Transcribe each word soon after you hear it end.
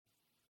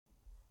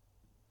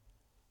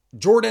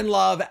Jordan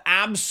Love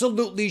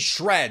absolutely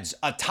shreds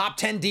a top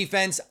 10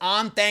 defense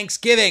on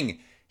Thanksgiving.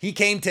 He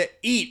came to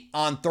eat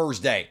on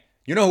Thursday.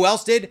 You know who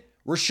else did?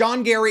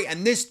 Rashawn Gary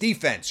and this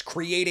defense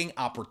creating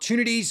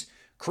opportunities,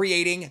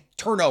 creating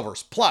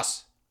turnovers.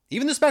 Plus,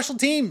 even the special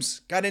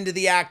teams got into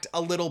the act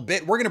a little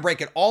bit. We're going to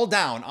break it all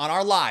down on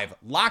our live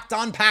Locked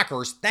On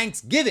Packers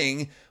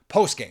Thanksgiving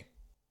postgame.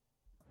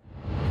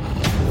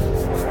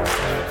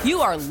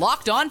 You are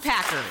Locked On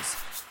Packers,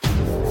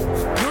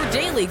 your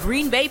daily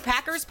Green Bay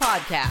Packers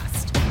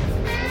podcast.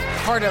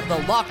 Part of the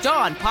Locked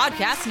On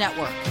Podcast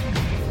Network,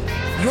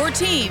 your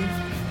team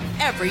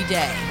every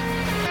day.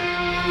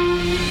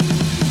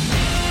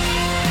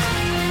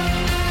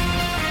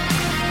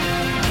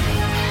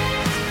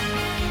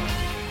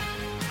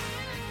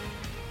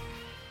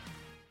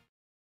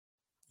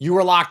 You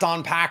are Locked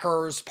On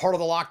Packers, part of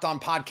the Locked On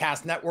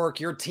Podcast Network,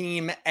 your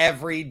team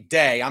every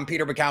day. I'm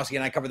Peter Bukowski,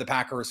 and I cover the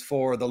Packers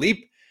for The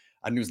Leap,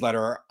 a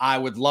newsletter I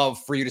would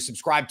love for you to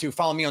subscribe to.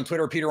 Follow me on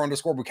Twitter,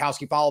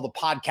 Peter_Bukowski. Follow the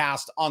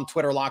podcast on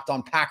Twitter, Locked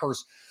On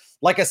Packers.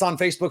 Like us on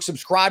Facebook.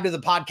 Subscribe to the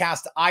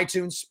podcast,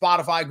 iTunes,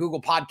 Spotify,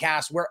 Google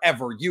Podcasts,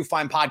 wherever you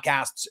find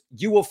podcasts,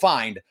 you will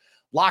find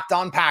Locked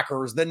On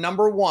Packers, the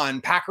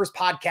 #1 Packers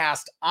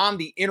podcast on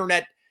the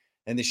internet.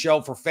 And the show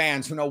for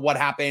fans who know what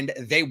happened.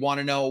 They want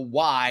to know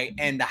why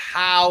and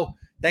how.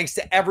 Thanks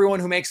to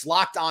everyone who makes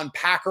Locked On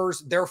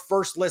Packers their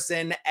first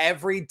listen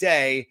every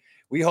day.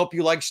 We hope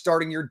you like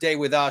starting your day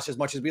with us as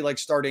much as we like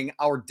starting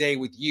our day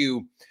with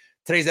you.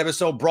 Today's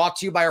episode brought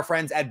to you by our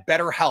friends at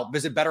BetterHelp.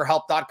 Visit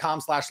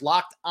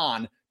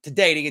BetterHelp.com/LockedOn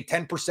today to get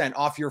 10%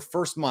 off your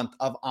first month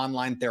of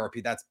online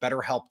therapy. That's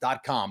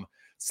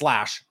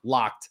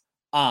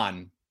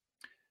BetterHelp.com/LockedOn.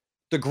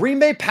 The Green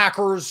Bay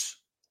Packers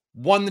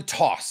won the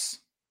toss.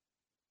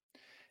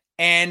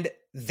 And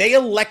they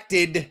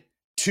elected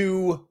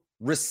to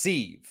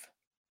receive.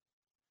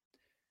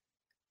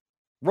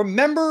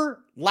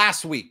 Remember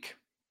last week,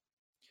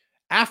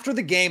 after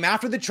the game,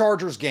 after the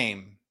Chargers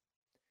game,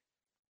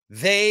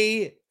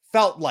 they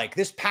felt like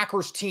this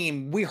Packers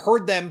team, we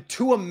heard them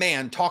to a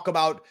man talk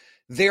about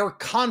their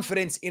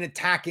confidence in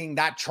attacking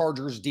that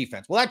Chargers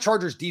defense. Well, that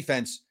Chargers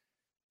defense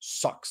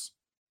sucks.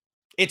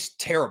 It's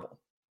terrible.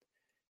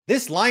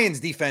 This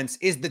Lions defense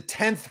is the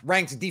 10th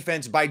ranked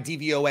defense by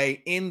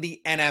DVOA in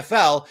the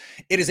NFL.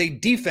 It is a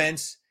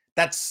defense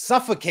that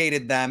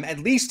suffocated them, at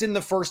least in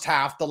the first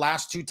half, the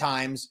last two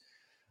times,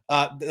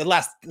 the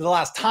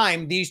last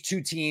time these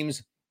two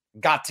teams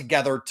got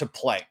together to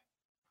play.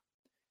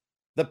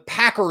 The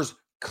Packers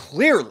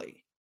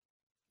clearly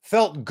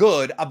felt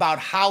good about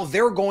how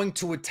they're going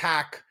to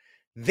attack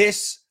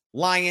this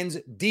Lions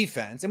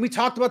defense. And we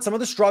talked about some of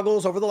the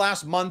struggles over the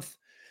last month,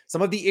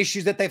 some of the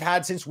issues that they've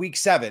had since week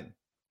 7.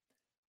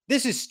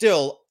 This is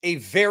still a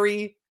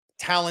very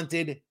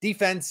talented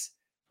defense.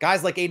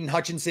 Guys like Aiden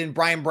Hutchinson,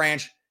 Brian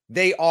Branch,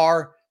 they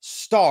are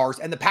stars.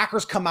 And the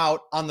Packers come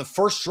out on the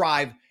first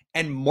drive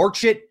and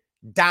march it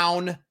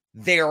down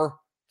their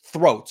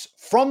throats.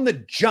 From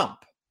the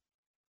jump,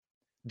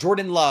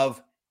 Jordan Love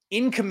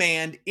in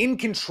command, in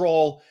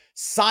control,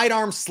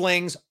 sidearm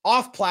slings,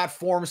 off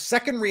platform,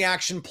 second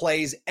reaction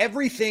plays,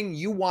 everything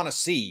you want to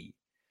see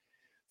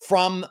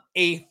from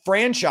a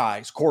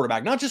franchise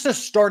quarterback, not just a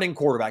starting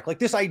quarterback. Like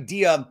this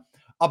idea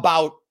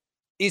about,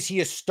 is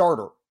he a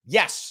starter?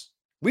 Yes,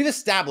 we've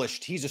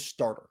established he's a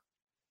starter.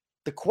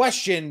 The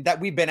question that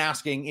we've been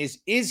asking is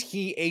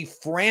he a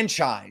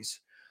franchise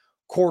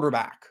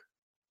quarterback?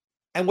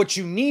 And what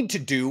you need to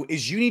do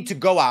is you need to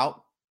go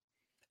out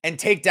and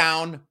take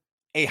down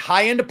a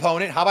high-end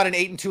opponent. How about an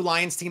 8-2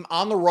 Lions team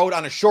on the road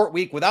on a short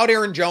week without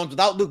Aaron Jones,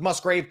 without Luke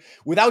Musgrave,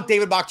 without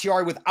David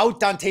Bakhtiari, without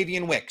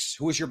Dontavian Wicks,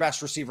 who was your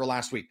best receiver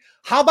last week?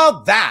 How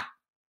about that?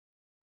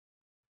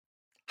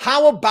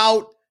 How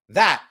about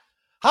that?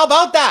 How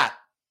about that?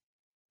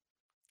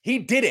 He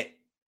did it.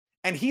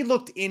 And he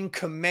looked in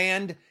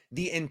command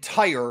the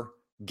entire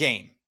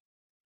game.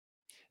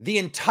 The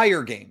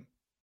entire game.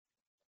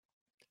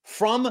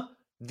 From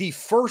the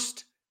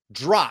first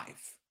drive.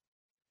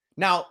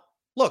 Now,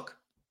 look.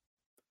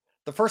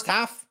 The first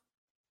half,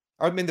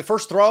 the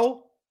first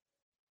throw,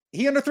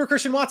 he underthrew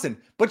Christian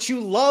Watson. But you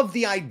love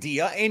the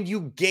idea, and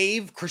you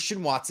gave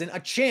Christian Watson a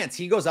chance.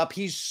 He goes up.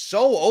 He's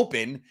so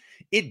open,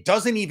 it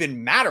doesn't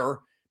even matter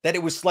that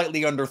it was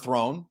slightly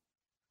underthrown.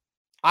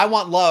 I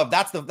want Love.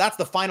 That's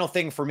the final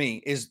thing for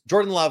me is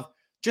Jordan Love.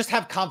 Just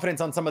have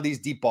confidence on some of these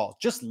deep balls.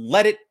 Just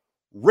let it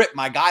rip,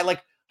 my guy.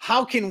 Like,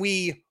 how can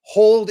we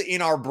hold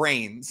in our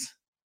brains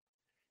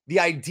the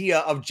idea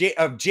of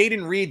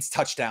Jayden Reed's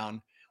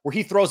touchdown where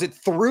he throws it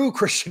through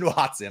Christian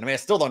Watson? I mean, I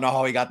still don't know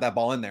how he got that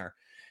ball in there.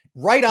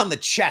 Right on the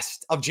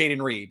chest of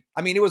Jayden Reed.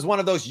 I mean, it was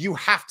one of those, you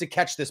have to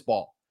catch this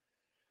ball.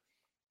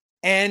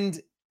 And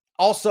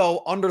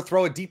also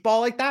underthrow a deep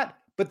ball like that.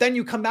 But then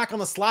you come back on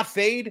the slot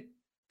fade,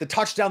 the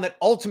touchdown that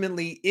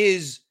ultimately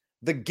is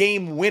the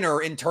game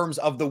winner in terms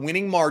of the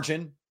winning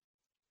margin.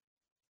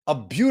 A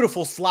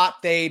beautiful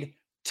slot fade,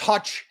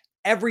 touch,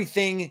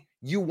 everything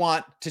you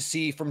want to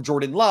see from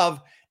Jordan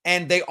Love.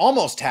 And they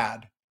almost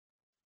had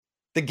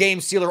the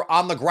game sealer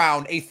on the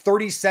ground, a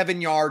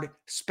 37-yard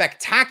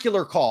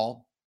spectacular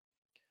call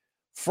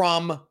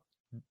from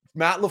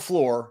Matt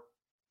LaFleur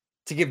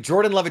to give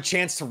Jordan Love a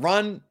chance to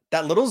run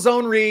that little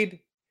zone read.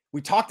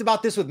 We talked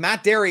about this with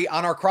Matt Derry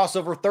on our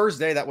crossover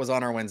Thursday. That was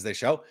on our Wednesday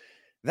show,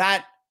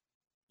 that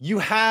you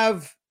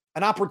have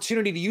an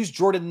opportunity to use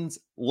Jordan's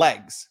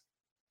legs.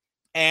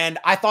 And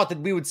I thought that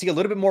we would see a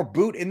little bit more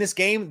boot in this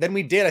game than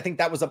we did. I think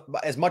that was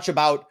as much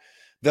about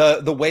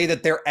the way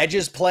that their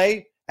edges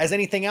play as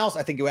anything else.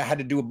 I think it had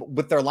to do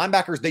with their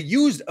linebackers. They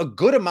used a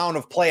good amount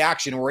of play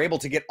action and were able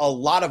to get a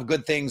lot of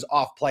good things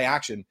off play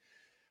action.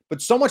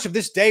 But so much of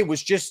this day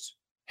was just,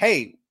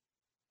 hey,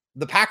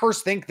 the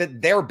Packers think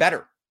that they're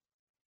better.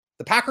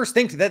 The Packers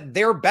think that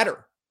they're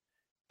better.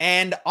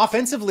 And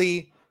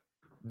offensively,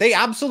 they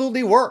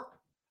absolutely were.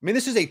 I mean,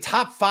 this is a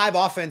top 5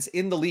 offense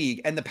in the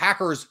league, and the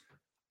Packers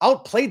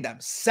outplayed them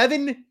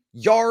 7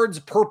 yards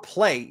per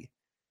play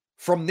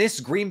from this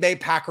Green Bay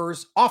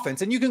Packers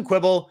offense. And you can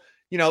quibble,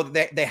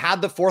 they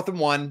had the 4th and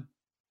 1.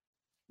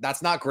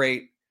 That's not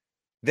great.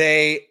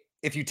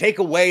 If you take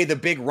away the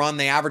big run,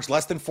 they averaged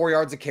less than 4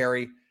 yards a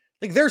carry.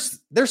 Like there's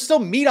still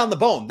meat on the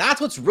bone.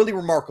 That's what's really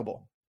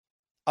remarkable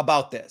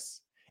about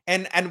this.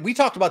 And we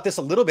talked about this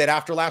a little bit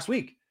after last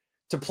week.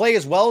 To play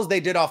as well as they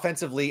did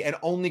offensively and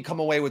only come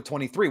away with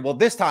 23. Well,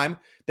 this time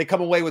they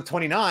come away with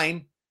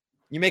 29.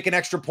 You make an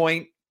extra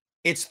point,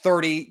 it's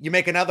 30. You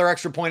make another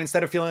extra point,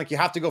 instead of feeling like you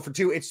have to go for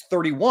 2, it's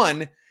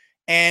 31.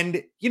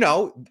 And,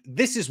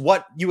 this is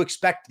what you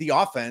expect the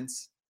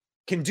offense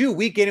can do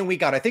week in and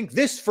week out. I think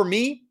this, for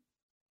me,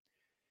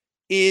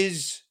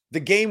 is the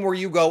game where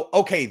you go,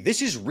 okay,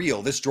 this is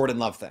real, this Jordan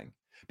Love thing.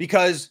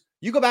 Because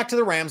you go back to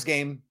the Rams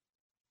game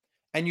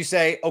and you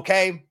say,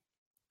 okay,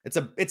 it's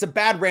a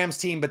bad Rams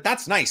team, but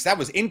that's nice. That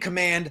was in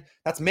command.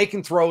 That's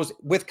making throws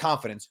with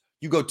confidence.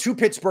 You go to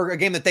Pittsburgh, a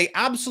game that they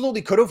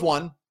absolutely could have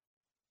won,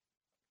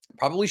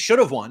 probably should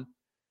have won.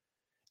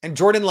 And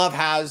Jordan Love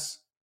has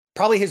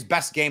probably his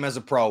best game as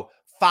a pro.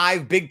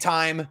 5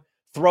 big-time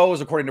throws,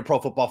 according to Pro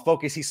Football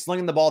Focus. He's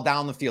slinging the ball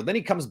down the field. Then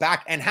he comes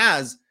back and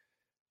has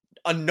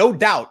a no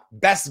doubt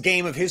best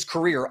game of his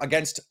career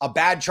against a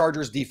bad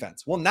Chargers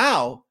defense. Well,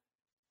 now,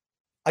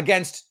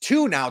 against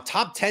 2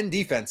 top 10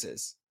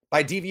 defenses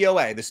by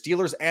DVOA, the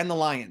Steelers and the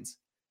Lions,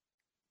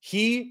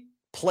 he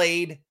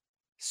played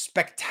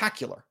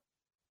spectacular.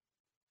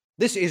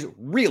 This is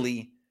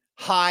really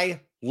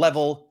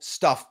high-level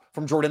stuff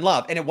from Jordan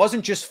Love. And it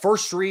wasn't just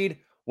first read,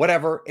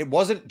 whatever. It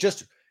wasn't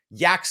just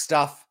yak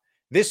stuff.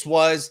 This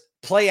was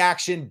play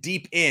action,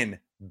 deep in,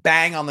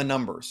 bang on the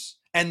numbers.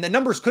 And the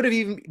numbers could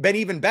have been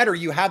even better.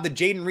 You have the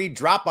Jayden Reed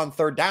drop on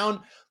 3rd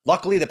down.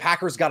 Luckily, the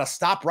Packers got a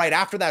stop right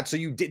after that. So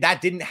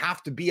that didn't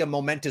have to be a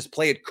momentous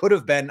play. It could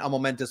have been a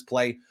momentous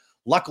play.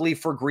 Luckily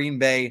for Green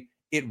Bay,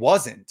 it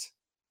wasn't.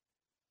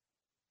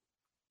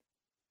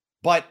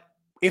 But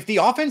if the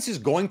offense is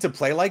going to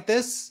play like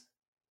this,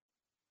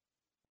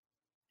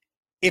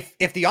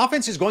 if the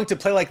offense is going to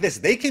play like this,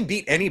 they can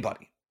beat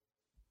anybody.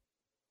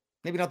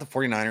 Maybe not the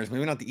 49ers,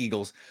 maybe not the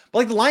Eagles, but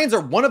like the Lions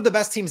are one of the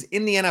best teams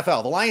in the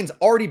NFL. The Lions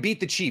already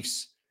beat the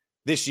Chiefs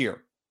this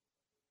year.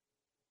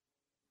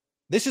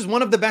 This is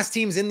one of the best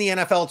teams in the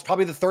NFL. It's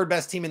probably the 3rd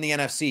best team in the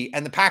NFC.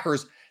 And the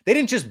Packers, they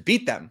didn't just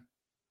beat them.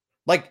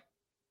 Like,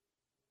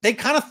 they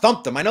kind of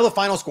thumped them. I know the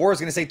final score is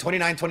going to say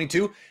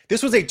 29-22.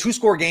 This was a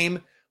 2-score game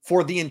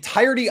for the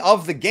entirety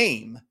of the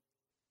game.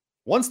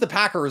 Once the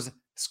Packers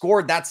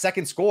scored that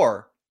second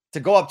score to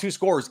go up 2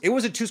 scores, it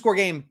was a 2-score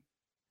game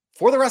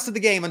for the rest of the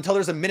game until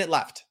there's a minute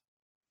left.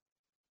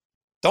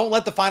 Don't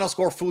let the final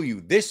score fool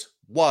you. This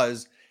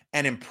was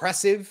an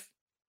impressive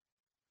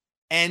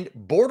and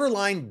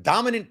borderline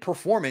dominant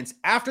performance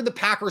after the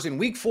Packers in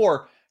week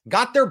 4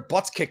 got their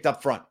butts kicked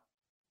up front.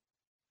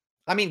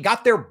 I mean,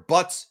 got their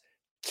butts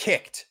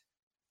kicked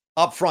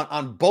up front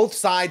on both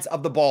sides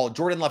of the ball.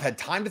 Jordan Love had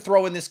time to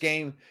throw in this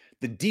game.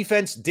 The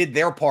defense did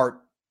their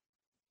part.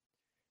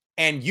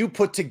 And you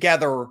put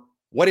together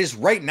what is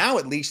right now,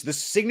 at least, the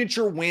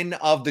signature win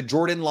of the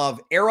Jordan Love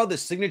era, the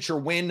signature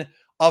win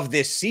of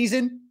this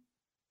season.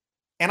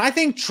 And I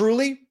think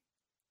truly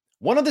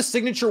one of the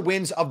signature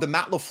wins of the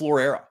Matt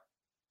LaFleur era.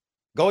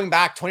 Going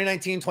back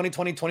 2019,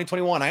 2020,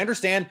 2021. I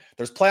understand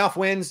there's playoff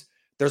wins.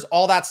 There's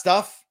all that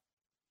stuff.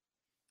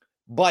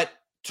 But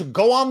to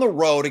go on the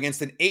road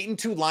against an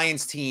 8-2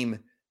 Lions team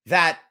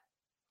that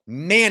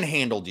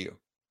manhandled you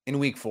in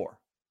week 4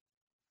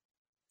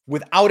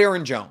 without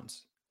Aaron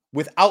Jones,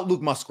 without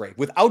Luke Musgrave,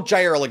 without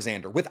Jair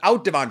Alexander,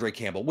 without Devondre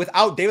Campbell,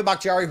 without David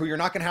Bakhtiari, who you're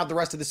not going to have the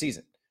rest of the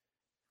season,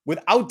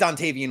 without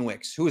Dontavian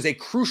Wicks, who is a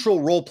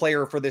crucial role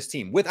player for this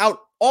team, without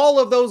all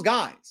of those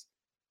guys,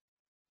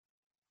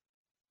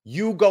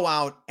 you go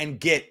out and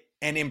get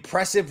an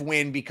impressive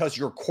win because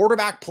your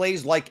quarterback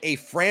plays like a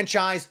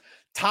franchise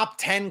top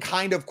 10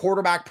 kind of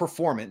quarterback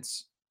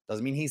performance.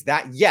 Doesn't mean he's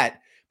that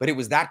yet, but it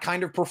was that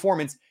kind of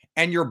performance.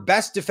 And your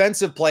best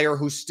defensive player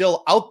who's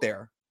still out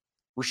there,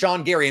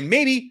 Rashawn Gary. And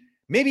maybe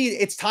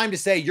it's time to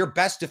say your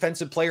best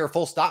defensive player,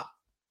 full stop,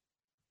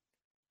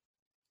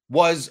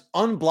 was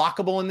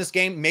unblockable in this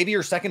game. Maybe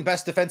your second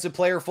best defensive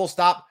player, full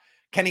stop,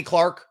 Kenny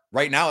Clark,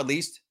 right now at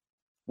least,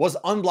 was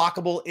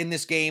unblockable in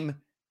this game.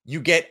 You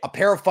get a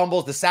pair of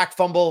fumbles, the sack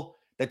fumble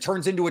that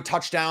turns into a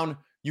touchdown.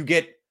 You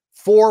get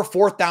 4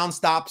 fourth down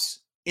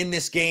stops in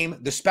this game.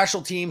 The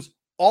special teams,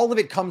 all of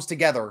it comes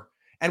together.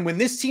 And when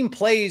this team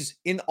plays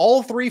in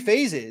all 3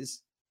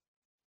 phases,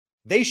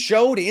 they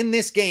showed in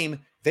this game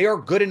they are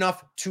good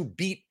enough to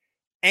beat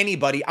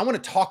anybody. I want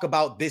to talk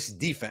about this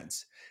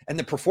defense and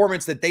the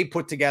performance that they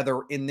put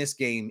together in this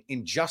game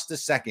in just a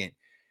second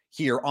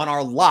here on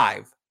our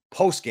live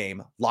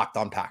post-game Locked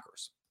On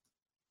Packers.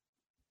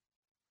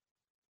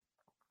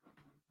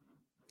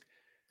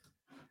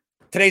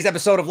 Today's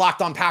episode of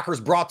Locked On Packers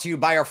brought to you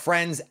by our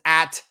friends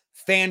at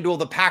FanDuel.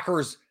 The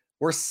Packers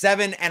were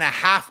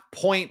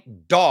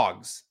 7.5-point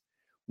dogs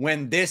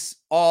when this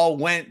all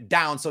went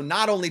down. So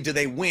not only do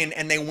they win,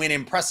 and they win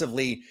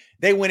impressively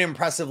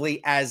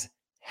as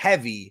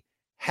heavy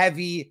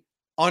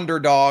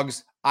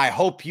underdogs. I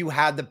hope you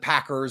had the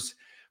Packers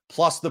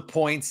plus the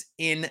points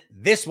in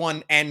this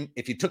one. And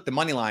if you took the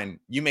money line,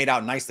 you made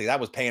out nicely. That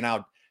was paying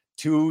out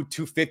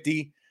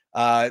 $250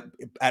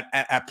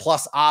 at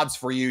plus odds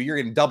for you. You're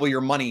going to double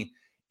your money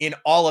in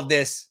all of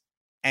this.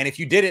 And if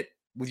you did it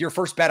with your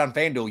first bet on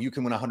FanDuel, you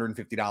can win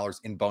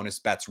 $150 in bonus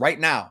bets. Right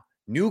now,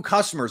 new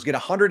customers get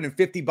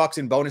 $150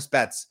 in bonus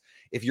bets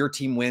if your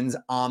team wins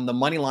on the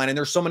money line. And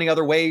there's so many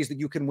other ways that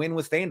you can win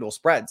with FanDuel: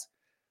 spreads,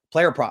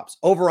 player props,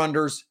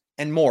 over-unders,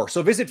 and more.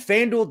 So visit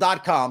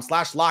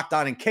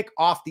FanDuel.com/lockedon and kick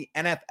off the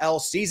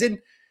NFL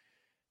season.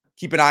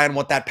 Keep an eye on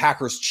what that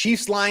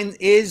Packers-Chiefs line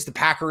is. The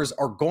Packers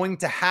are going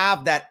to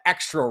have that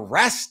extra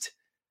rest.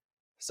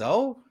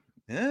 So,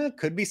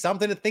 could be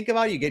something to think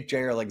about. You get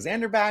Jair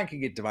Alexander back. You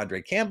get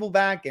Devondre Campbell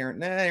back.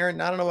 Aaron, I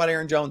don't know about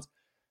Aaron Jones.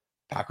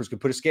 Packers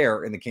could put a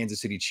scare in the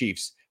Kansas City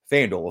Chiefs.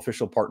 FanDuel,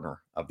 official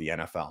partner of the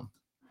NFL.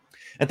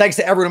 And thanks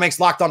to everyone who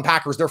makes Locked On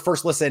Packers their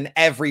first listen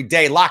every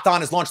day. Locked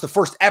On has launched the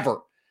first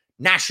ever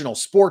national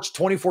sports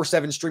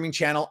 24/7 streaming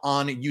channel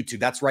on YouTube.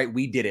 That's right,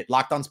 we did it.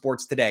 Locked On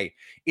Sports Today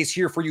is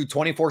here for you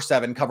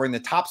 24/7, covering the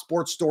top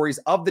sports stories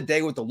of the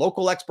day with the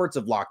local experts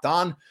of Locked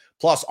On,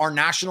 plus our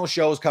national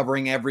shows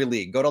covering every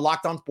league. Go to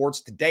Locked On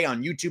Sports Today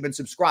on YouTube and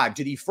subscribe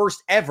to the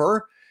first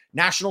ever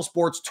national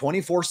sports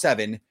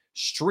 24/7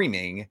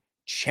 streaming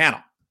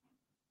channel.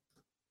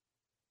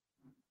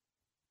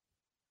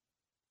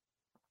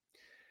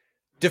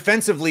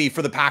 Defensively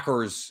for the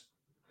Packers,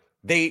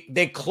 they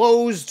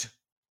closed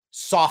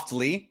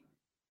softly.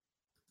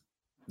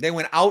 They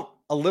went out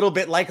a little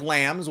bit like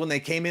lambs when they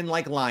came in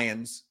like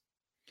lions.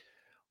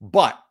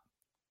 But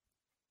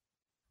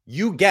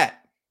you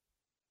get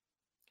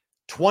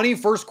 20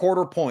 first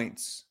quarter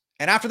points.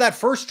 And after that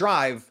first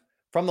drive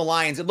from the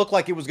Lions, it looked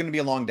like it was going to be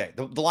a long day.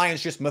 The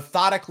Lions just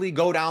methodically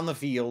go down the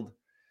field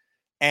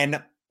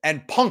and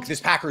punk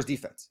this Packers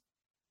defense.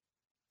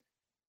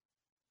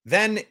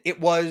 Then it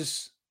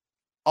was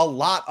a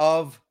lot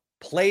of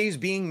plays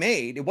being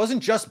made. It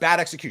wasn't just bad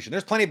execution.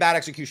 There's plenty of bad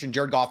execution.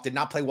 Jared Goff did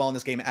not play well in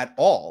this game at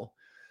all.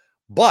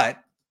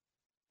 But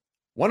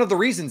one of the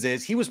reasons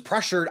is he was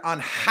pressured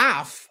on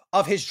half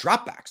of his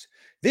dropbacks.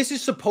 This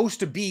is supposed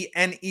to be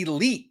an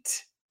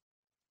elite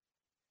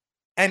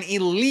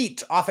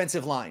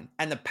offensive line.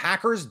 And the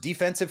Packers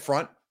defensive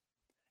front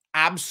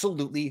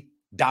absolutely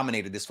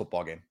dominated this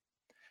football game.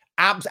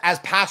 As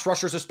pass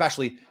rushers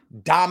especially,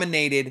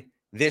 dominated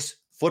this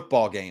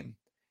football game.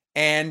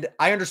 And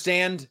I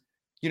understand,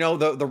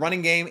 the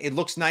running game, it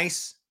looks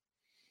nice.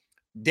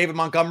 David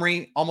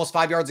Montgomery, almost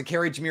 5 yards a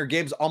carry. Jahmyr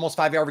Gibbs, almost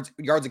 5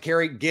 yards a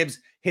carry. Gibbs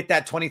hit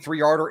that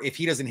 23-yarder. If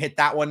he doesn't hit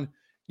that one,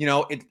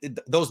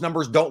 those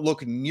numbers don't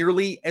look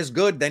nearly as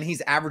good. Then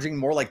he's averaging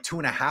more like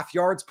 2.5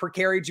 yards per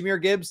carry.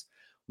 Jahmyr Gibbs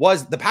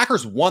the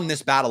Packers won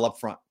this battle up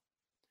front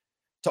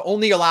to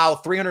only allow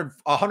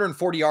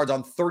 140 yards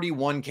on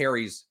 31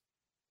 carries.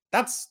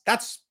 That's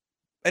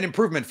an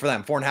improvement for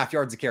them. 4.5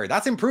 yards a carry.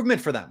 That's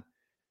improvement for them.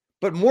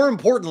 But more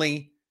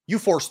importantly, you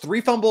forced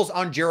 3 fumbles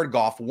on Jared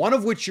Goff, one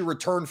of which you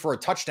returned for a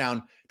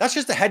touchdown. That's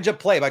just a heads-up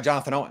play by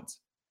Jonathan Owens.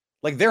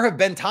 Like, there have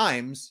been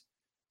times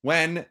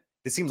when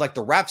it seems like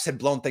the refs had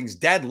blown things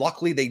dead.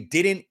 Luckily, they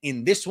didn't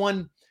in this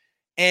one.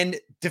 And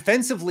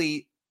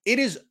defensively, it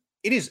is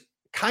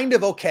kind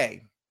of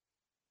okay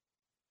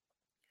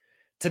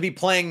to be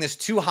playing this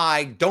too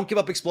high. Don't give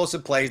up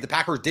explosive plays. The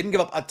Packers didn't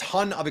give up a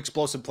ton of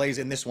explosive plays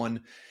in this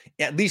one,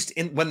 at least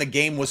when the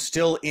game was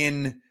still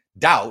in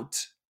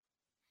doubt.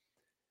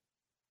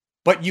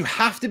 But you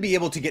have to be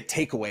able to get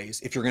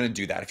takeaways if you're going to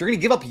do that. If you're going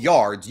to give up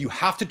yards, you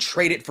have to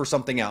trade it for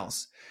something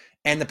else.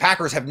 And the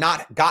Packers have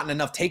not gotten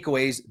enough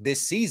takeaways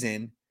this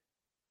season.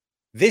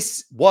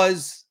 This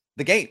was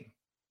the game.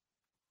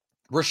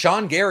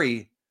 Rashawn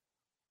Gary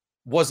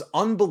was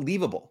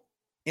unbelievable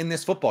in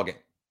this football game.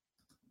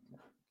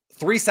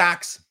 3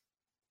 sacks,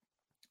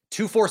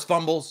 2 forced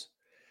fumbles,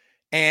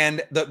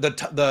 and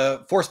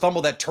the forced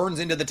fumble that turns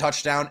into the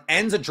touchdown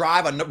ends a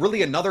drive on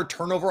really another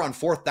turnover on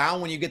 4th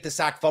down when you get the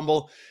sack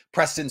fumble.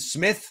 Preston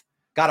Smith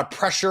got a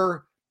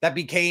pressure that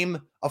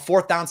became a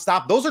 4th down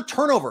stop. Those are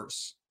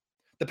turnovers.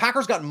 The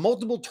Packers got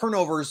multiple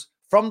turnovers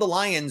from the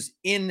Lions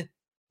in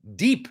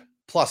deep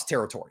plus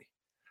territory.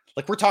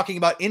 Like, we're talking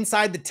about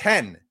inside the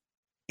 10,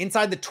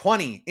 inside the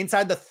 20,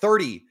 inside the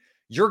 30.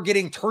 You're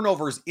getting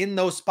turnovers in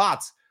those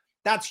spots.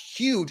 That's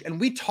huge. And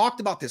we talked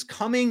about this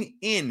coming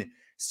in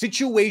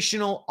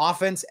situational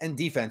offense and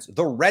defense,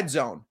 the red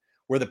zone,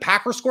 where the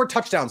Packers scored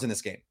touchdowns in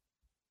this game.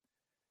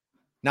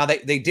 Now,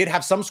 they did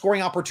have some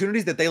scoring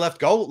opportunities that they left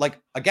go. Like,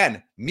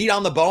 again, meat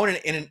on the bone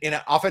in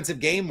an offensive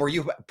game where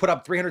you put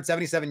up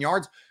 377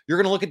 yards. You're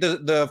going to look at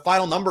the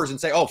final numbers and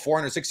say,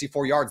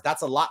 464 yards.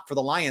 That's a lot for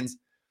the Lions.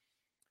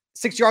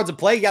 6 yards of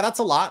play, yeah, that's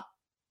a lot.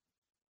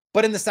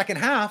 But in the second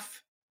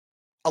half,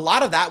 a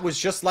lot of that was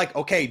just like,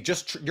 okay,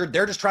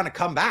 they're just trying to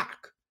come back.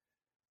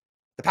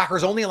 The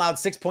Packers only allowed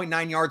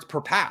 6.9 yards per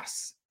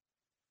pass.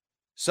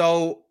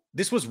 So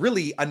this was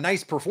really a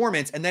nice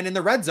performance. And then in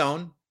the red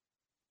zone,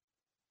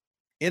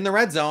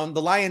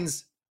 the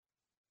Lions,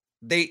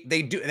 they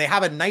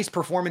have a nice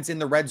performance in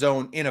the red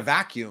zone in a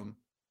vacuum,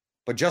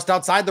 but just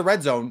outside the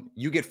red zone,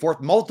 you get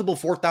multiple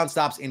fourth down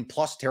stops in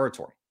plus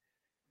territory.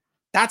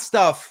 That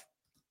stuff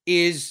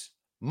is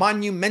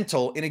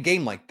monumental in a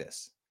game like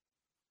this.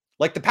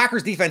 Like, the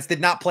Packers defense did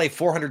not play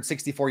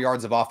 464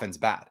 yards of offense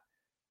bad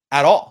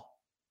at all.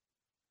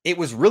 It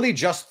was really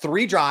just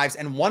 3 drives,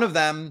 and one of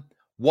them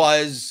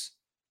was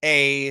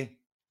a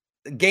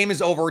game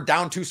is over,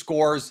 down 2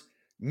 scores,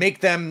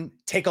 make them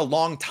take a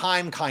long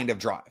time kind of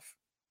drive.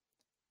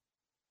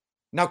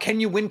 Now, can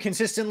you win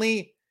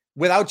consistently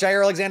without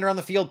Jaire Alexander on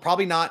the field?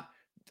 Probably not.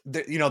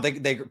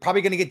 They're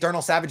probably going to get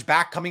Darnell Savage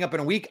back coming up in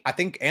a week. I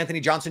think Anthony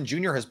Johnson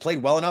Jr. has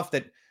played well enough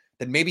that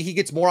maybe he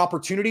gets more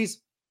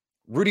opportunities.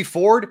 Rudy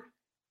Ford,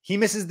 he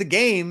misses the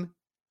game,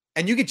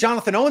 and you get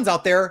Jonathan Owens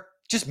out there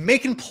just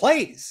making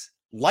plays,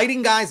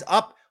 lighting guys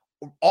up,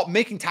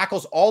 making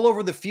tackles all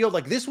over the field.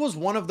 Like, this was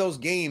one of those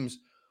games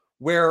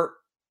where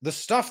the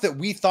stuff that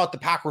we thought the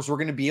Packers were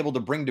going to be able to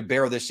bring to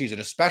bear this season,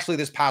 especially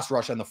this pass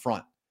rush on the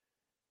front.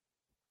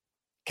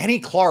 Kenny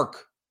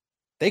Clark,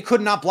 they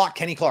could not block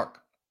Kenny Clark.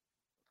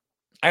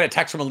 I had a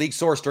text from a league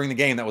source during the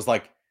game that was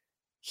like,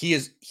 he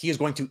is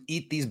going to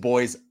eat these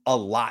boys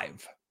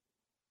alive.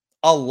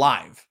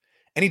 Alive.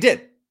 And he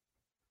did.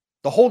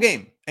 The whole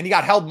game. And he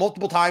got held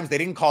multiple times. They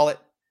didn't call it.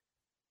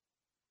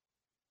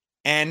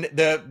 And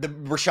the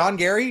Rashawn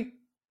Gary,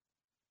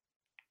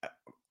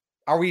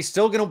 are we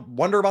still going to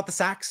wonder about the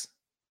sacks?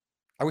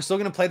 Are we still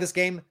going to play this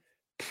game?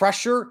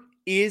 Pressure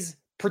is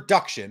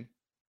production,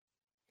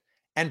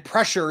 and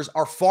pressures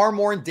are far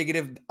more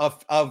indicative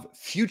of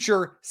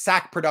future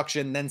sack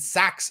production than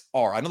sacks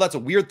are. I know that's a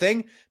weird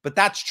thing, but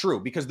that's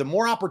true, because the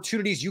more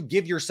opportunities you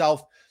give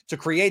yourself to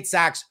create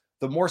sacks,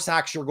 the more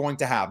sacks you're going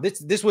to have.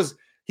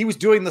 He was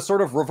doing the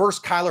sort of reverse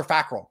Kyler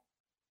Fackrell,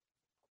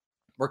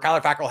 where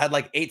Kyler Fackrell had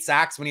like 8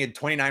 sacks when he had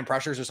 29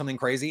 pressures or something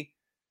crazy.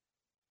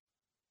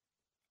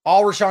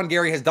 All Rashawn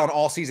Gary has done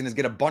all season is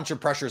get a bunch of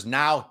pressures.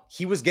 Now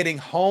he was getting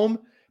home,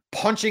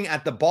 punching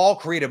at the ball,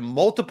 created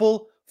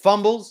multiple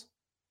fumbles.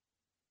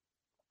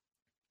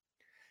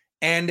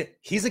 And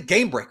he's a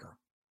game breaker.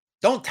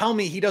 Don't tell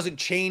me he doesn't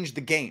change the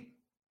game.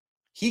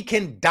 He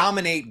can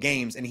dominate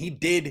games, and he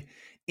did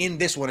in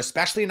this one,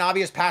 especially in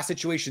obvious pass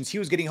situations. He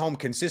was getting home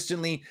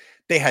consistently.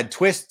 They had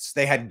twists.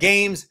 They had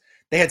games.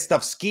 They had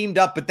stuff schemed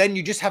up, but then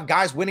you just have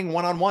guys winning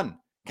one-on-one.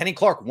 Kenny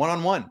Clark,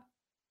 one-on-one.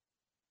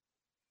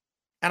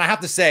 And I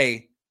have to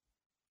say,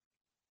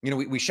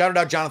 we shouted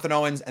out Jonathan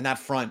Owens and that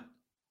front,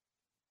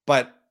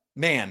 but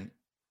man,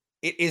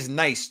 it is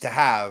nice to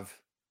have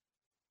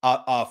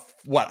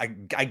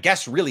I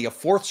guess really a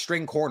 4th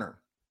string corner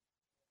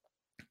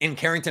in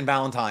Carrington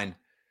Valentine.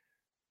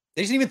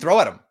 They didn't even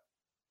throw at him.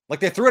 Like,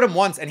 they threw at him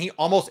once and he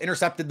almost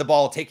intercepted the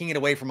ball, taking it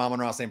away from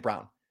Amon-Ra St.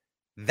 Brown.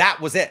 That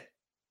was it.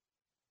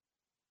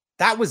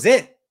 That was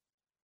it.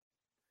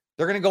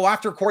 They're going to go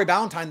after Corey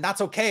Ballantyne.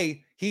 That's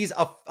okay. He's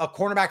a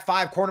cornerback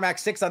 5, cornerback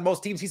 6 on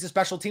most teams. He's a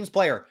special teams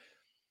player.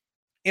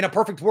 In a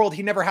perfect world,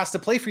 he never has to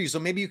play for you. So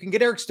maybe you can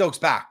get Eric Stokes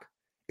back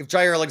if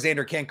Jaire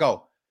Alexander can't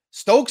go.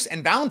 Stokes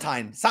and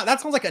Ballantyne,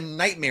 that sounds like a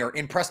nightmare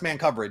in press man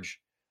coverage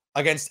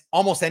against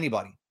almost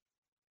anybody.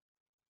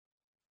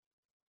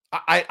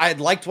 I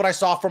liked what I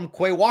saw from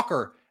Quay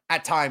Walker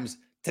at times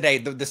today.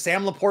 The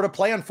Sam Laporta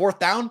play on 4th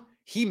down,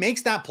 he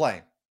makes that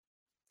play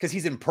because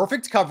he's in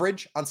perfect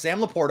coverage on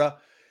Sam Laporta.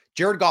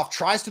 Jared Goff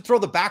tries to throw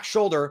the back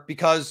shoulder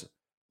because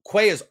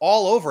Quay is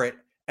all over it.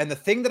 And the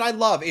thing that I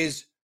love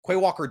is Quay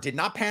Walker did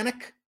not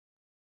panic,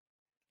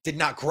 did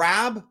not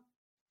grab,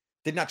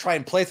 did not try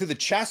and play through the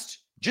chest,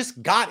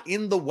 just got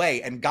in the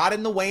way, and got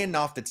in the way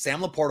enough that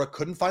Sam Laporta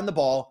couldn't find the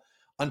ball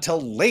until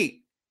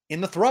late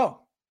in the throw.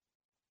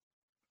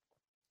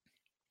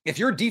 If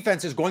your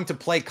defense is going to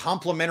play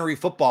complementary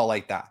football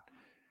like that,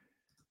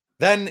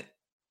 then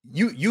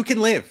you can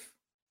live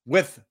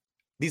with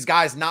these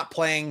guys not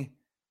playing,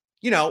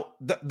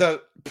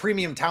 the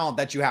premium talent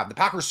that you have. The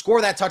Packers score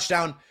that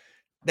touchdown,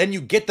 then you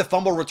get the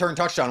fumble return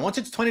touchdown. Once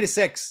it's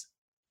 20-6,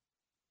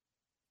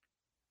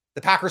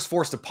 the Packers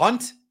forced a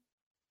punt.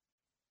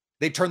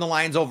 They turn the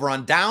Lions over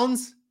on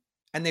downs,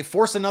 and they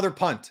force another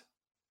punt.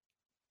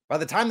 By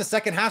the time the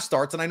second half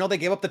starts, and I know they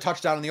gave up the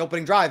touchdown in the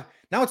opening drive,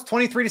 now it's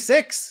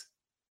 23-6.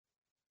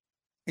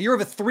 And you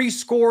have a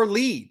 3-score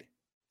lead.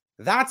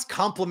 That's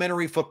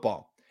complementary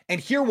football.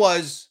 And here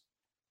was,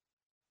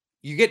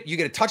 you get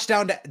a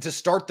touchdown to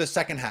start the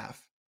second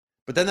half.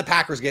 But then the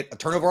Packers get a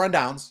turnover on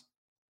downs,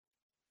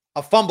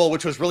 a fumble,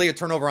 which was really a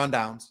turnover on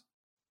downs,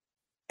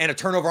 and a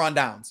turnover on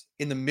downs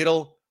in the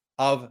middle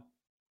of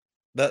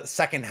the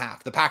second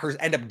half. The Packers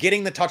end up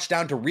getting the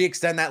touchdown to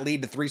re-extend that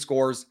lead to 3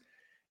 scores,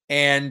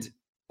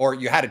 or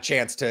you had a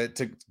chance to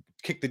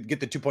get the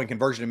 2-point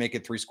conversion and make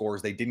it 3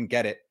 scores. They didn't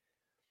get it.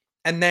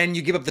 And then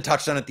you give up the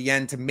touchdown at the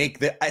end to make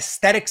the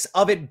aesthetics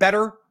of it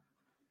better.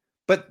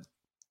 But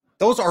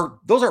those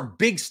are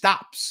big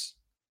stops.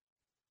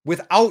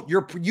 Without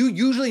you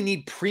usually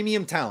need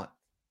premium talent.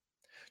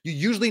 You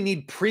usually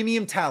need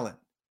premium talent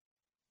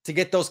to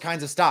get those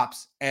kinds of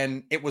stops.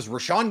 And it was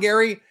Rashawn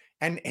Gary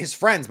and his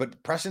friends,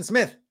 but Preston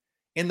Smith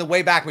in the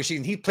way back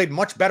machine. He played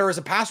much better as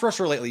a pass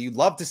rusher lately. You'd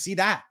love to see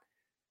that.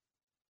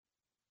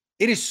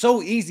 It is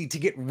so easy to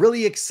get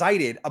really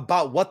excited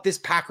about what this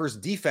Packers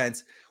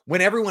defense,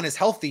 when everyone is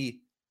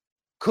healthy,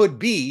 could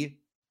be,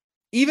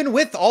 even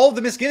with all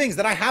the misgivings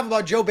that I have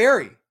about Joe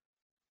Barry.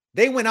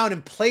 They went out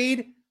and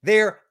played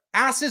their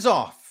asses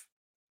off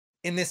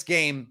in this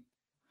game,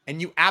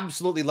 and you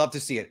absolutely love to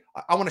see it.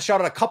 I want to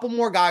shout out a couple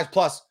more guys,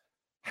 plus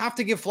have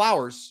to give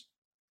flowers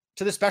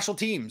to the special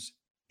teams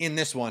in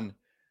this one.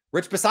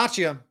 Rich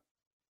Bisaccia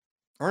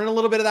earning a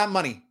little bit of that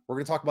money. We're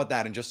going to talk about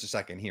that in just a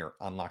second here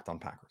on Locked On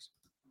Packers.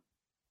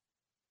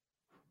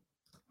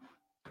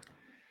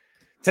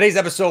 Today's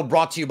episode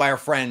brought to you by our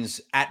friends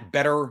at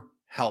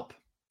BetterHelp.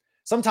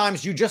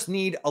 Sometimes you just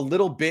need a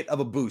little bit of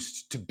a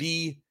boost to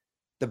be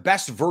the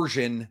best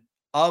version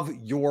of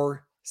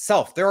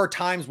yourself. There are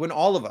times when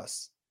all of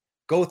us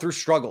go through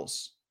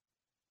struggles.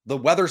 The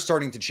weather's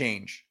starting to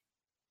change.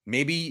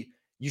 Maybe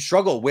you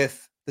struggle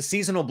with the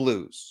seasonal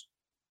blues,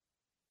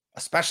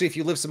 especially if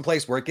you live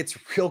someplace where it gets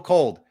real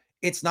cold.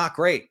 It's not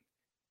great.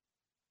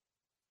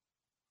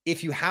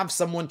 If you have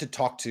someone to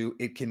talk to,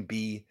 it can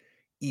be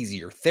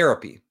easier.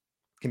 Therapy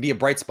can be a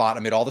bright spot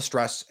amid all the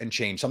stress and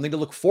change, something to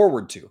look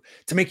forward to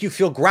make you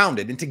feel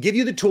grounded and to give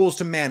you the tools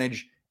to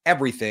manage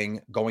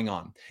everything going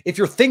on. If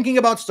you're thinking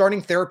about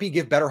starting therapy,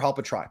 give BetterHelp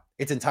a try.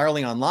 It's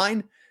entirely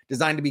online,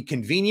 designed to be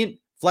convenient,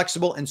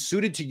 flexible, and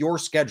suited to your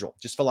schedule.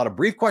 Just fill out a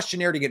brief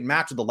questionnaire to get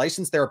matched with a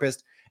licensed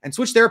therapist and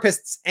switch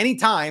therapists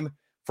anytime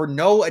for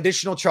no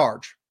additional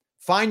charge.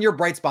 Find your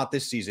bright spot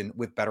this season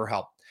with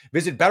BetterHelp.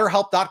 Visit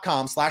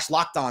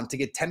BetterHelp.com/lockedon to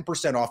get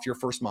 10% off your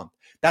first month.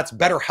 That's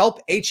BetterHelp,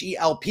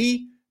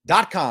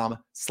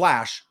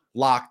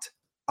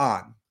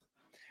 HELP.com/lockedon.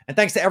 And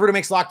thanks to everyone who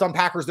makes Locked On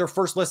Packers their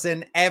first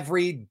listen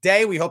every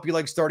day. We hope you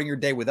like starting your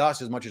day with us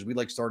as much as we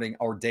like starting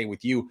our day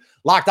with you.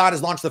 Locked On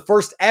has launched the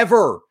first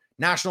ever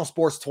national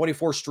sports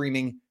 24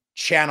 streaming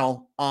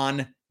channel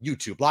on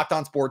YouTube. Locked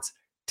On Sports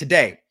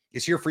Today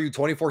is here for you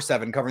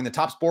 24/7, covering the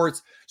top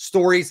sports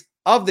stories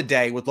of the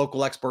day with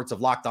local experts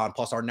of Locked On,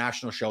 plus our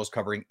national shows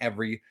covering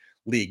every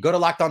league. Go to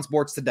Locked On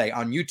Sports Today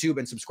on YouTube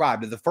and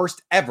subscribe to the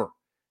first ever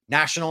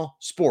national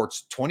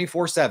sports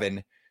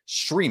 24/7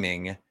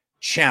 streaming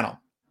channel.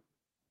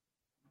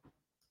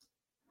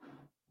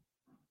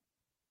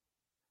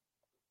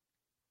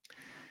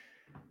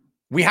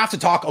 We have to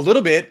talk a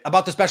little bit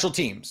about the special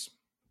teams.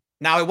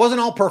 Now, it wasn't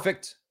all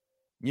perfect.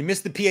 You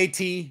missed the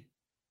PAT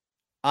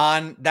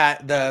on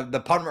that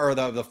the punt or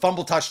the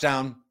fumble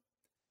touchdown.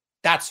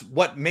 That's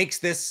what makes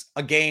this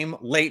a game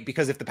late,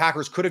 because if the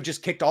Packers could have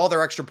just kicked all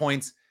their extra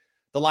points,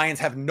 the Lions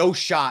have no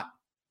shot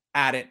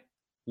at it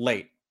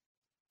late.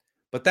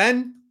 But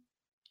then,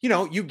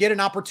 you get an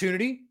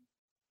opportunity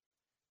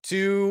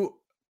to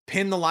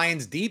pin the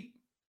Lions deep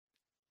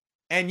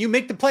and you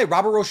make the play.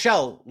 Robert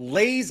Rochelle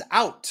lays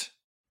out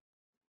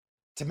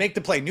to make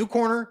the play. New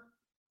corner,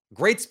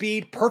 great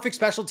speed, perfect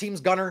special teams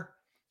gunner,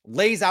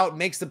 lays out,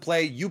 makes the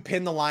play. You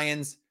pin the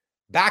Lions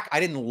back. I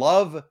didn't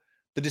love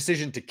the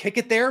decision to kick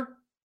it there.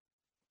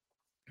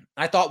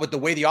 I thought with the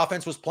way the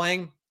offense was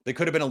playing, they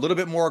could have been a little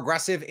bit more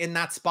aggressive in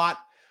that spot,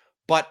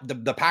 but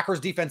the Packers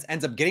defense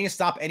ends up getting a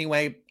stop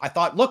anyway. I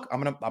thought, look,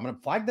 I'm going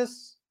to flag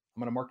this. I'm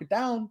going to mark it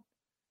down.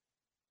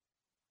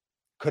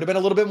 Could have been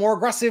a little bit more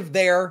aggressive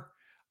there.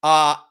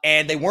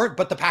 And they weren't,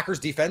 but the Packers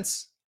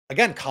defense,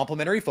 again,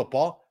 complimentary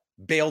football,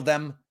 bailed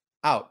them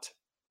out.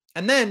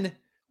 And then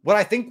what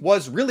I think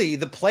was really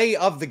the play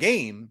of the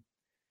game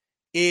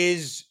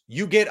is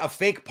you get a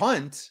fake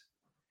punt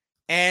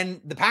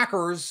and the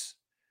Packers,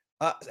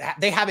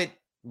 they have it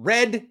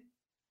read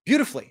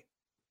beautifully.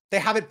 They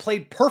have it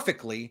played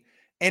perfectly.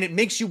 And it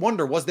makes you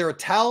wonder, was there a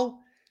tell?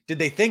 Did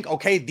they think,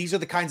 okay, these are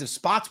the kinds of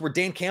spots where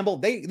Dan Campbell,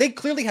 they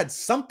clearly had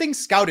something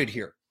scouted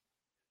here.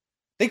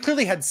 They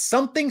clearly had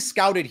something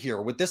scouted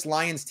here with this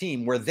Lions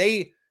team where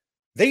they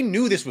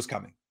knew this was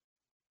coming.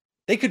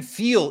 They could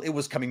feel it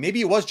was coming.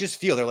 Maybe it was just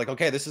feel. They're like,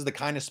 okay, this is the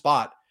kind of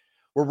spot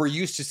where we're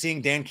used to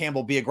seeing Dan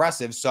Campbell be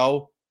aggressive.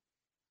 So,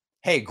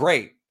 hey,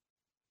 great.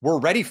 We're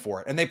ready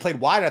for it. And they played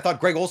wide. I thought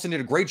Greg Olsen did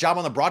a great job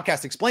on the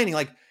broadcast explaining,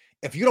 like,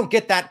 if you don't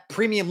get that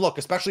premium look,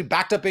 especially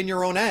backed up in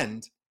your own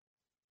end,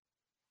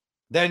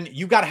 then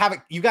you got to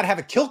have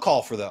a kill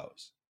call for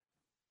those.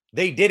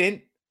 They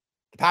didn't.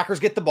 The Packers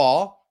get the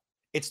ball.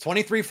 It's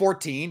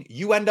 23-14.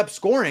 You end up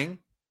scoring,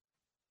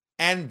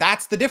 and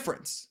that's the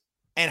difference.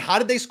 And how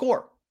did they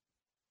score?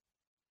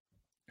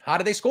 How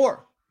did they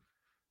score?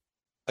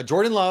 A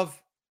Jordan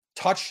Love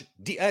touch,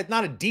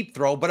 not a deep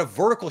throw, but a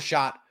vertical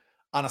shot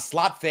on a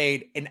slot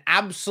fade, an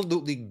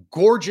absolutely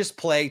gorgeous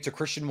play to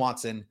Christian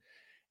Watson.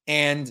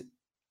 And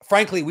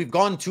frankly, we've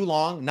gone too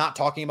long not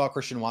talking about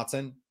Christian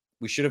Watson.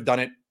 We should have done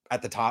it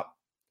at the top.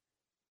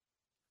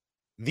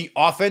 The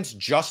offense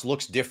just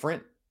looks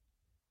different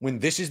when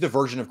this is the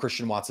version of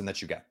Christian Watson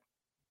that you get.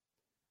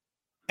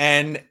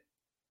 And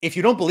if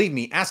you don't believe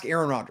me, ask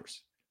Aaron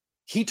Rodgers.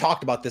 He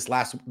talked about this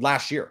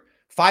last year.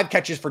 5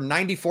 catches for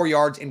 94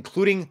 yards,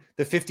 including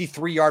the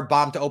 53-yard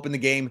bomb to open the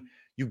game.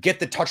 You get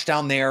the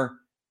touchdown there.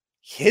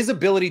 His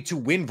ability to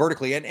win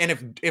vertically.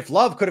 And if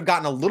Love could have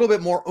gotten a little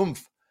bit more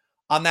oomph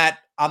on that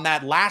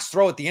last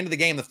throw at the end of the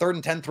game, the 3rd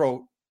and 10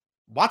 throw,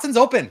 Watson's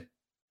open.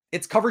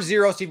 It's cover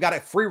 0, so you've got a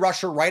free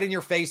rusher right in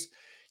your face.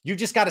 You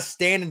just got to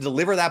stand and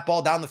deliver that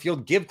ball down the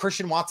field. Give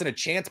Christian Watson a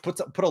chance. Put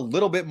a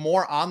little bit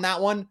more on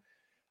that one.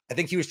 I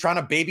think he was trying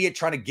to baby it,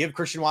 trying to give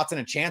Christian Watson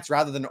a chance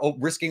rather than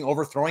risking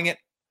overthrowing it.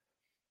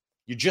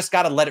 You just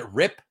got to let it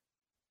rip.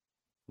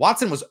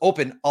 Watson was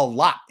open a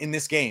lot in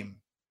this game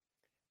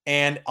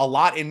and a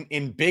lot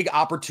in big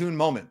opportune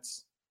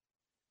moments.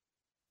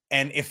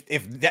 And if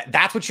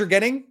that's what you're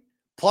getting,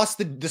 plus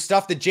the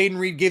stuff that Jayden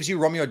Reed gives you,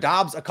 Romeo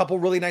Doubs, a couple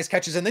really nice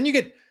catches, and then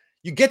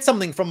you get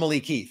something from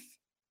Malik Heath,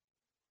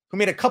 who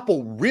made a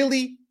couple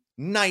really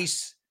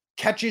nice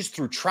catches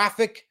through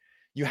traffic.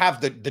 You have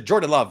the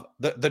Jordan Love,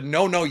 the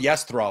no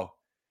yes throw,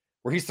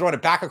 where he's throwing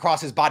it back across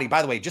his body.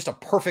 By the way, just a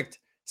perfect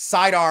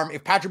sidearm.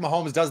 If Patrick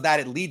Mahomes does that,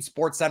 it leads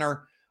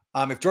SportsCenter.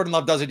 If Jordan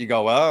Love does it, you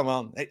go,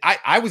 well.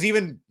 I was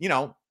even,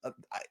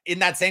 in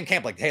that same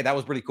camp, like, hey, that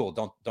was pretty cool.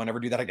 Don't ever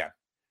do that again.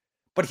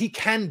 But he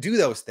can do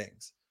those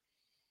things.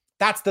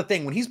 That's the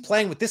thing. When he's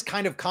playing with this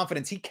kind of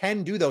confidence, he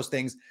can do those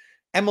things.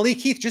 And Malik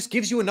Heath just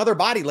gives you another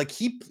body. Like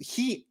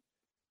he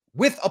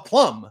with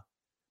aplomb,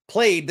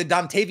 played the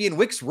Dontavian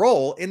Wicks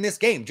role in this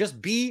game. Just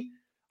be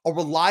a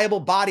reliable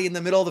body in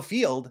the middle of the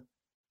field,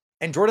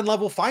 and Jordan Love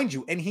will find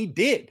you. And he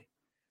did.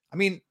 I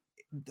mean,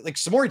 like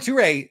Samori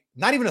Toure,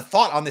 not even a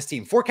thought on this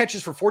team. 4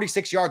 catches for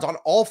 46 yards on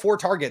all 4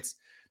 targets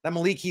that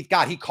Malik Heath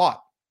got. He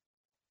caught.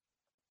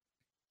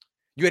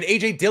 You had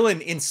A.J. Dillon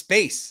in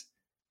space,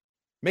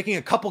 making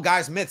a couple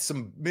guys miss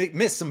some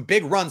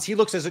big runs. He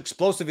looks as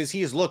explosive as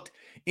he has looked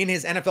in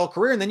his NFL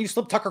career. And then you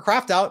slip Tucker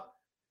Kraft out.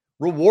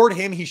 Reward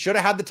him. He should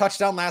have had the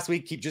touchdown last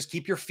week.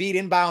 Keep your feet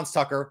in bounds,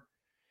 Tucker.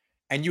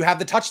 And you have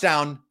the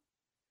touchdown.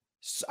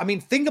 I mean,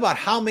 think about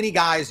how many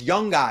guys,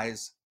 young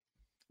guys,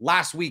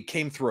 last week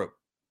came through.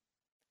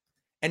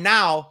 And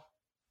now,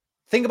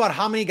 think about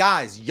how many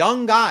guys,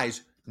 young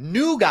guys,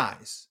 new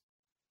guys,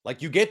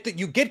 like you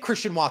get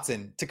Christian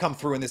Watson to come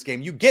through in this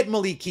game. You get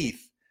Malik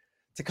Heath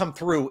to come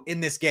through in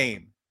this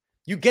game.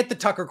 You get the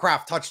Tucker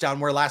Kraft touchdown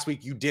where last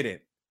week you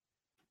didn't.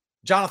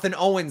 Jonathan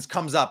Owens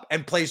comes up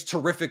and plays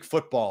terrific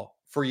football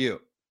for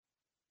you.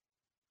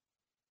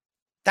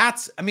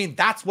 That's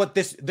what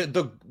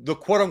the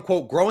quote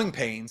unquote growing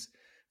pains,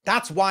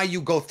 that's why you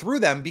go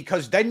through them,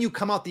 because then you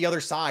come out the other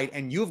side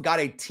and you've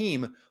got a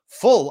team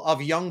full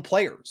of young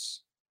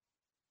players.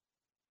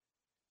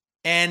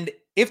 And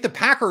if the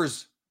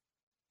Packers,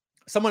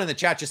 someone in the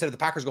chat just said if the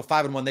Packers go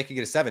 5-1, they could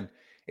get a 7.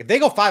 If they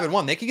go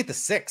 5-1, they could get the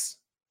 6.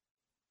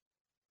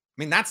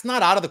 I mean, that's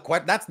not out of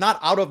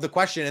the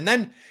question. And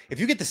then if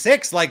you get the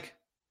 6, like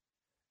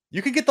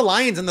you could get the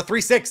Lions in the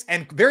 3-6,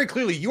 and very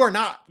clearly you are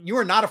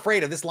not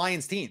afraid of this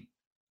Lions team.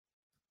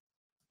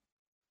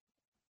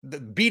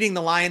 Beating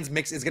the Lions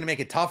is going to make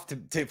it tough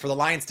for the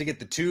Lions to get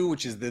the 2,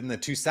 which is then the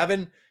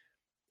 2-7.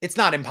 It's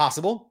not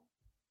impossible.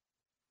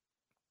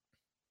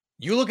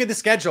 You look at the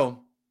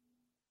schedule: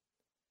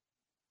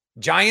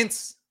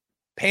 Giants,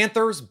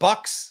 Panthers,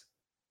 Bucks,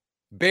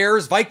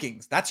 Bears,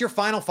 Vikings. That's your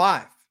final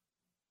 5.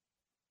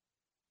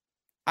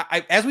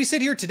 As we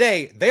sit here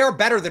today, they are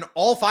better than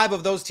all 5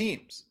 of those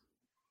teams.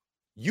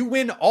 You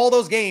win all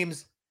those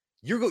games,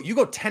 you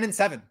go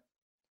 10-7.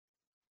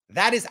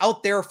 That is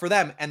out there for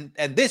them. And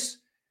this,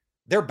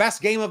 their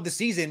best game of the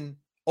season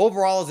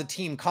overall as a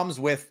team, comes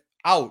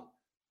without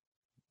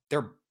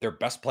their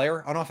best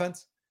player on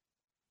offense,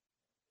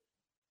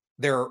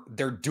 their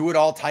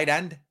do-it-all tight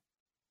end,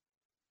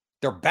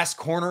 their best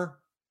corner,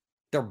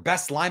 their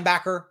best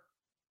linebacker.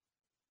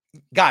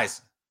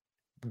 Guys,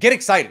 get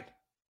excited.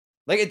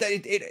 Like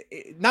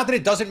not that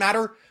it doesn't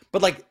matter,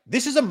 but like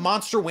this is a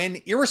monster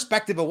win,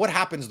 irrespective of what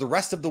happens the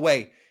rest of the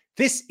way.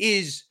 This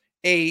is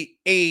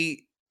a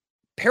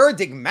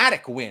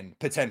paradigmatic win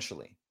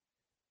potentially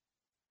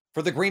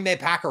for the Green Bay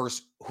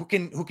Packers, who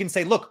can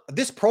say, look,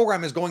 this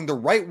program is going the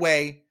right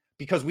way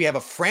because we have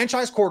a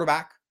franchise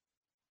quarterback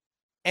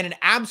and an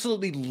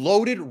absolutely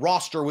loaded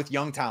roster with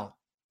young talent.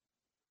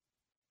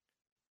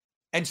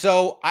 And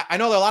so I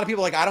know that a lot of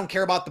people are like, I don't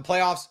care about the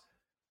playoffs.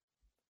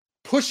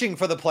 Pushing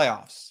for the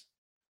playoffs.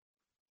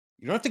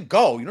 You don't have to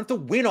go. You don't have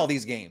to win all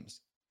these games.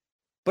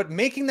 But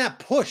making that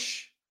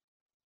push,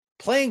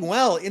 playing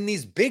well in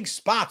these big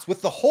spots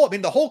with the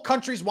whole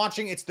country's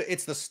watching. It's the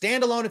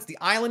standalone, it's the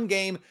island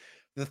game,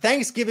 the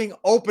Thanksgiving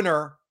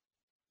opener,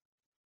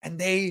 and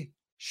they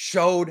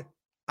showed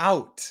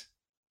out.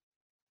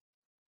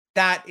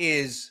 That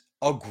is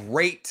a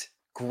great,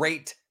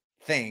 great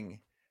thing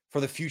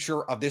for the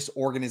future of this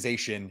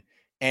organization.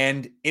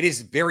 And it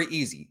is very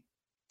easy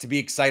to be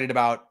excited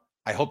about.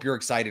 I hope you're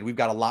excited. We've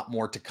got a lot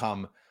more to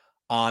come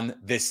on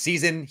this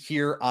season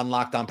here on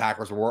Locked On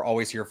Packers, where we're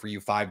always here for you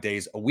 5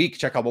 days a week.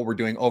 Check out what we're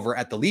doing over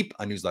at The Leap,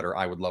 a newsletter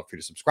I would love for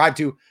you to subscribe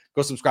to.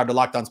 Go subscribe to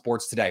Locked On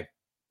Sports today.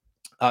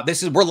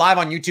 We're live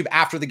on YouTube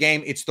after the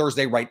game. It's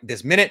Thursday right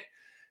this minute.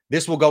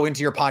 This will go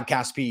into your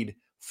podcast feed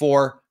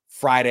for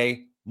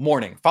Friday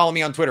morning. Follow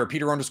me on Twitter,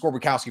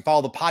 Peter_Bukowski.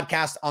 Follow the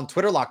podcast on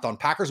Twitter, Locked On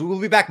Packers. We will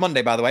be back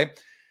Monday, by the way.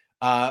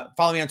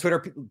 Follow me on Twitter,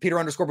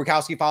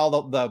 Peter_Bukowski.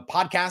 Follow the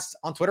podcast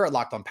on Twitter at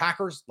Locked On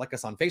Packers. Like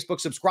us on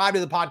Facebook. Subscribe to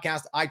the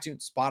podcast,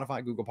 iTunes,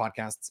 Spotify, Google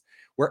Podcasts.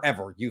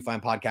 Wherever you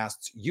find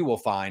podcasts, you will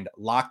find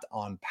Locked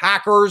On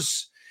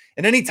Packers.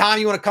 And anytime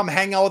you want to come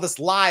hang out with us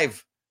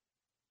live,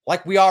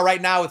 like we are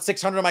right now with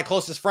 600 of my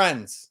closest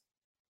friends,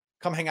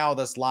 come hang out with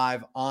us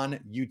live on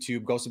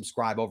YouTube. Go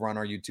subscribe over on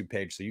our YouTube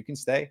page so you can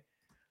stay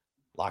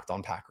Locked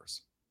On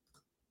Packers.